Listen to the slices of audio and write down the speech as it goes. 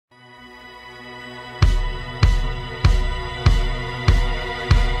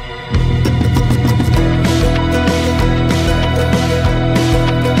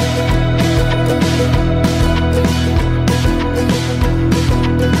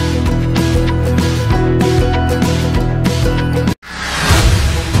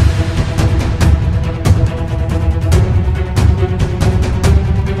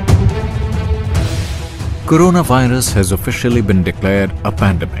Coronavirus has officially been declared a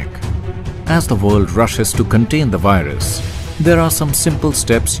pandemic. As the world rushes to contain the virus, there are some simple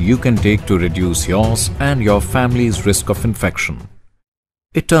steps you can take to reduce yours and your family's risk of infection.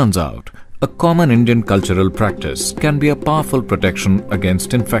 It turns out, a common Indian cultural practice can be a powerful protection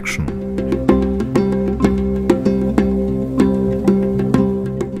against infection.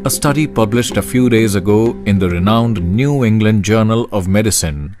 A study published a few days ago in the renowned New England Journal of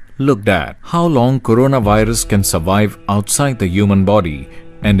Medicine looked at how long coronavirus can survive outside the human body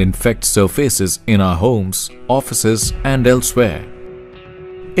and infect surfaces in our homes, offices and elsewhere.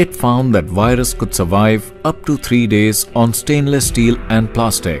 It found that virus could survive up to 3 days on stainless steel and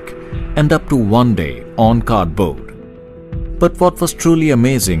plastic and up to 1 day on cardboard. But what was truly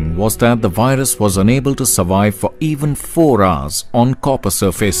amazing was that the virus was unable to survive for even 4 hours on copper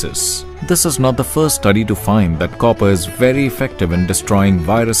surfaces. This is not the first study to find that copper is very effective in destroying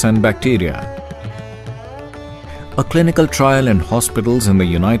virus and bacteria. A clinical trial in hospitals in the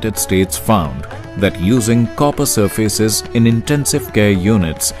United States found that using copper surfaces in intensive care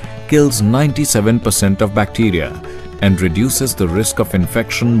units kills 97% of bacteria and reduces the risk of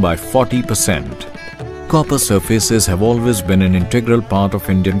infection by 40%. Copper surfaces have always been an integral part of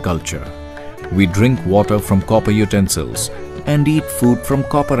Indian culture. We drink water from copper utensils and eat food from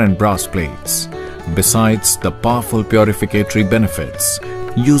copper and brass plates. Besides the powerful purificatory benefits,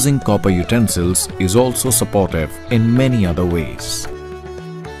 using copper utensils is also supportive in many other ways.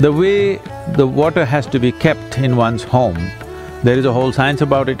 The way the water has to be kept in one's home, there is a whole science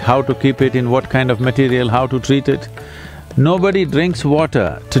about it, how to keep it, in what kind of material, how to treat it. Nobody drinks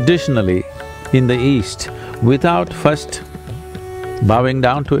water traditionally in the East without first bowing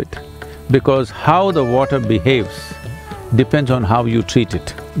down to it, because how the water behaves depends on how you treat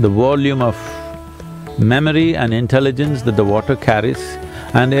it. The volume of memory and intelligence that the water carries,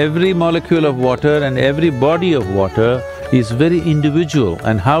 and every molecule of water and every body of water is very individual,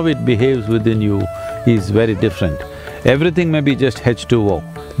 and how it behaves within you is very different. Everything may be just H2O,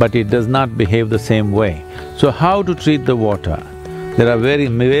 but it does not behave the same way. So how to treat the water? There are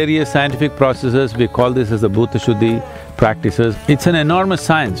various scientific processes, we call this as the Bhuta Shuddhi practices. It's an enormous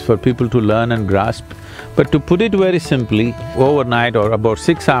science for people to learn and grasp. But to put it very simply, overnight or about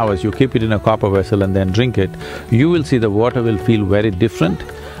 6 hours you keep it in a copper vessel and then drink it, you will see the water will feel very different,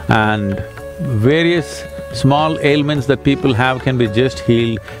 and various small ailments that people have can be just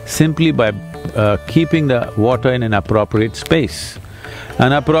healed simply by keeping the water in an appropriate space.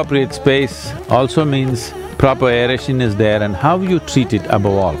 An appropriate space also means proper aeration is there, and how you treat it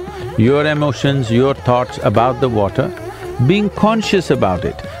above all. Your emotions, your thoughts about the water, being conscious about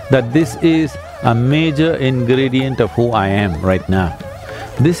it, that this is a major ingredient of who I am right now.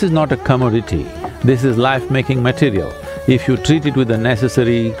 This is not a commodity, this is life-making material. If you treat it with the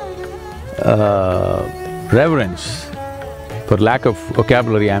necessary reverence, for lack of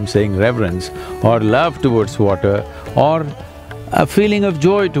vocabulary I'm saying reverence, or love towards water, or a feeling of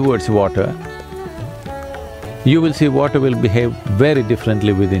joy towards water, you will see water will behave very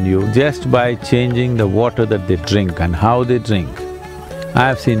differently within you just by changing the water that they drink and how they drink. I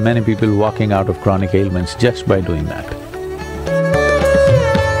have seen many people walking out of chronic ailments just by doing that.